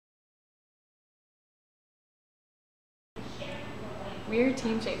We're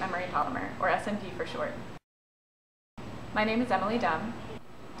Team Shape Memory Polymer, or SMP for short. My name is Emily Dunn.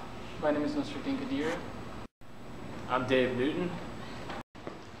 My name is Nusratine Kadir. I'm Dave Newton.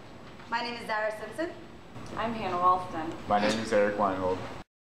 My name is Zara Simpson. I'm Hannah Walston. My name is Eric Weinhold.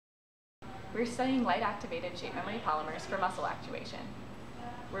 We're studying light-activated shape memory polymers for muscle actuation.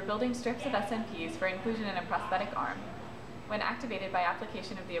 We're building strips of SMPs for inclusion in a prosthetic arm. When activated by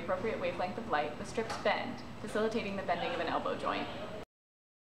application of the appropriate wavelength of light, the strips bend, facilitating the bending of an elbow joint.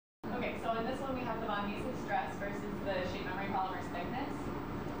 Okay, so in this one we have the von Mises stress versus the shape memory polymer's thickness.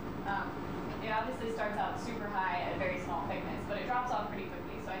 It obviously starts out super high at a very small thickness, but it drops off pretty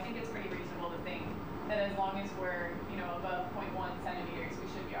quickly. So I think it's pretty reasonable to think that as long as we're, above 0.1 centimeters, we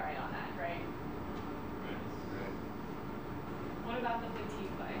should be all right on that, right? Right. What about the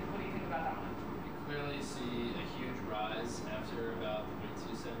fatigue life? What do you think about that one? You clearly see a huge rise after about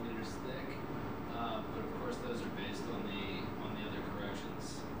 0.2 centimeters thick, but of course those are based on the other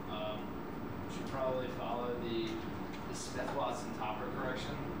corrections. We should probably follow the Smith-Watson-Topper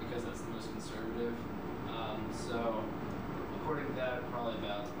correction because that's the most conservative. So according to that, probably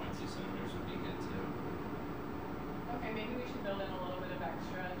about 0.2 centimeters would be good too. Okay, maybe we should build in a little bit of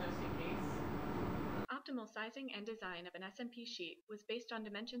extra just in case. Optimal sizing and design of an SMP sheet was based on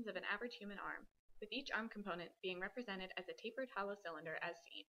dimensions of an average human arm, with each arm component being represented as a tapered hollow cylinder as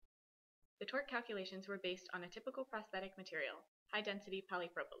seen. The torque calculations were based on a typical prosthetic material, high-density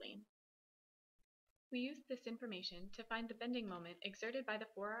polypropylene. We used this information to find the bending moment exerted by the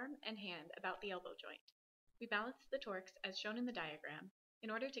forearm and hand about the elbow joint. We balanced the torques as shown in the diagram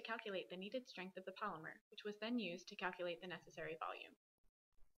in order to calculate the needed strength of the polymer, which was then used to calculate the necessary volume.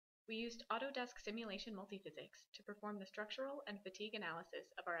 We used Autodesk Simulation Multiphysics to perform the structural and fatigue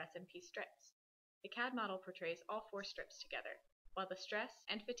analysis of our SMP strips. The CAD model portrays all 4 strips together, while the stress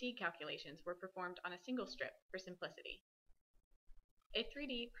and fatigue calculations were performed on a single strip for simplicity. A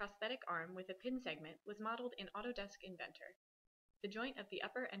 3D prosthetic arm with a pin segment was modeled in Autodesk Inventor. The joint of the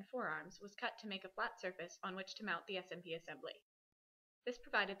upper and forearms was cut to make a flat surface on which to mount the SMP assembly. This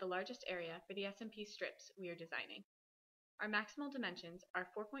provided the largest area for the SMP strips we are designing. Our maximal dimensions are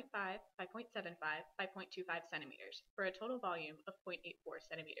 4.5 by 0.75 by 0.25 centimeters for a total volume of 0.84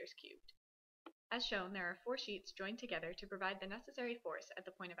 centimeters cubed. As shown, there are 4 sheets joined together to provide the necessary force at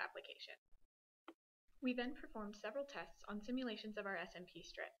the point of application. We then performed several tests on simulations of our SMP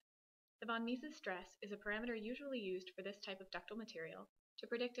strip. The von Mises stress is a parameter usually used for this type of ductile material to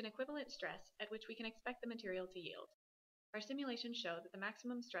predict an equivalent stress at which we can expect the material to yield. Our simulations show that the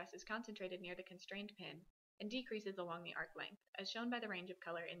maximum stress is concentrated near the constrained pin and decreases along the arc length, as shown by the range of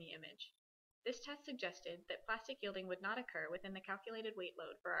color in the image. This test suggested that plastic yielding would not occur within the calculated weight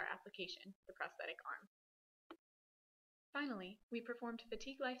load for our application, the prosthetic arm. Finally, we performed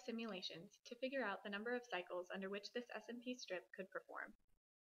fatigue life simulations to figure out the number of cycles under which this SMP strip could perform.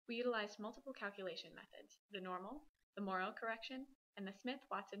 We utilized multiple calculation methods, the normal, the Morrow correction, and the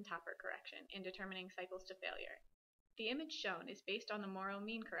Smith-Watson-Topper correction in determining cycles to failure. The image shown is based on the Morrow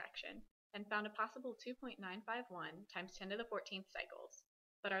mean correction and found a possible 2.951 times 10 to the 14th cycles,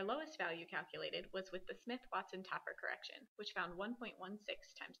 but our lowest value calculated was with the Smith-Watson-Topper correction, which found 1.16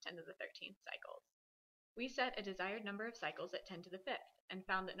 times 10 to the 13th cycles. We set a desired number of cycles at 10 to the 5th and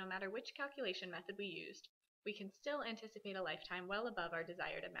found that no matter which calculation method we used, we can still anticipate a lifetime well above our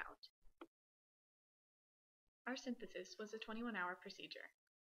desired amount. Our synthesis was a 21-hour procedure.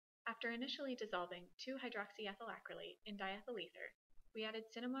 After initially dissolving 2-hydroxyethyl acrylate in diethyl ether, we added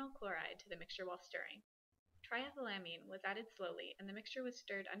cinnamoyl chloride to the mixture while stirring. Triethylamine was added slowly and the mixture was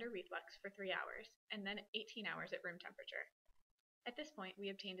stirred under reflux for 3 hours and then 18 hours at room temperature. At this point, we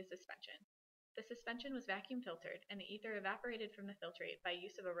obtained a suspension. The suspension was vacuum filtered and the ether evaporated from the filtrate by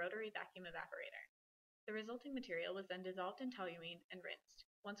use of a rotary vacuum evaporator. The resulting material was then dissolved in toluene and rinsed,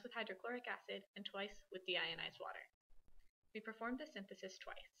 once with hydrochloric acid and twice with deionized water. We performed the synthesis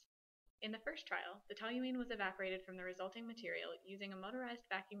twice. In the first trial, the toluene was evaporated from the resulting material using a motorized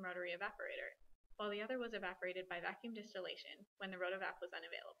vacuum rotary evaporator, while the other was evaporated by vacuum distillation when the rotovap was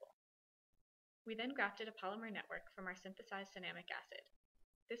unavailable. We then grafted a polymer network from our synthesized cinnamic acid.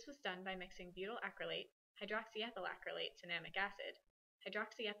 This was done by mixing butyl acrylate, hydroxyethyl acrylate cinnamic acid,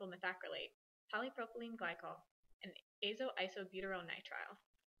 hydroxyethyl methacrylate, polypropylene glycol, and azo-isobutyronitride.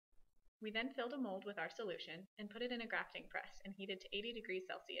 We then filled a mold with our solution and put it in a grafting press and heated to 80 degrees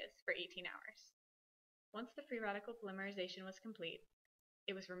Celsius for 18 hours. Once the free radical polymerization was complete,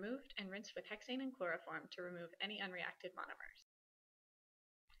 it was removed and rinsed with hexane and chloroform to remove any unreacted monomers.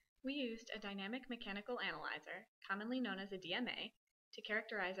 We used a dynamic mechanical analyzer, commonly known as a DMA, to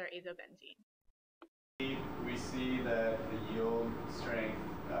characterize our azobenzene. We see that the yield strength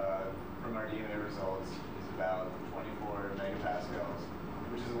from our DMA results is about 25 34 megapascals,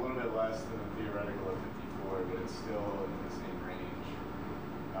 which is a little bit less than the theoretical of 54, but it's still in the same range.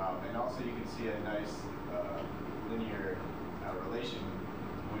 And also you can see a nice linear relation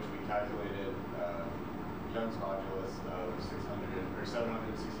in which we calculated Young's modulus of 763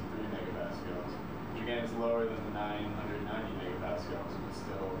 megapascals, which again is lower than the 990 megapascals, but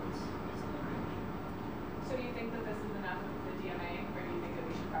still it's in the range. So do you think that this is enough of the DMA, or do you think that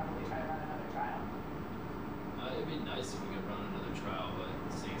we should probably try to run another trial? It'd be nice if we could run another trial, but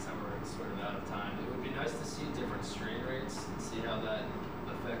seeing as how we're sort of out of time, it would be nice to see different strain rates and see how that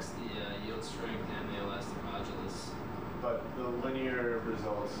affects the yield strength and the elastic modulus. But the linear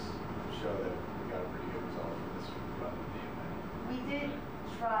results show that we got a pretty good result for this run of DMA. We did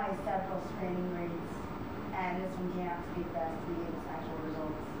try several straining rates, and this one came out to be the best. We gave us actual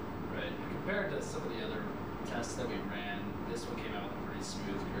results. Right. Compared to some of the other tests that we ran, this one came out with a pretty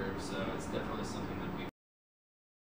smooth curve.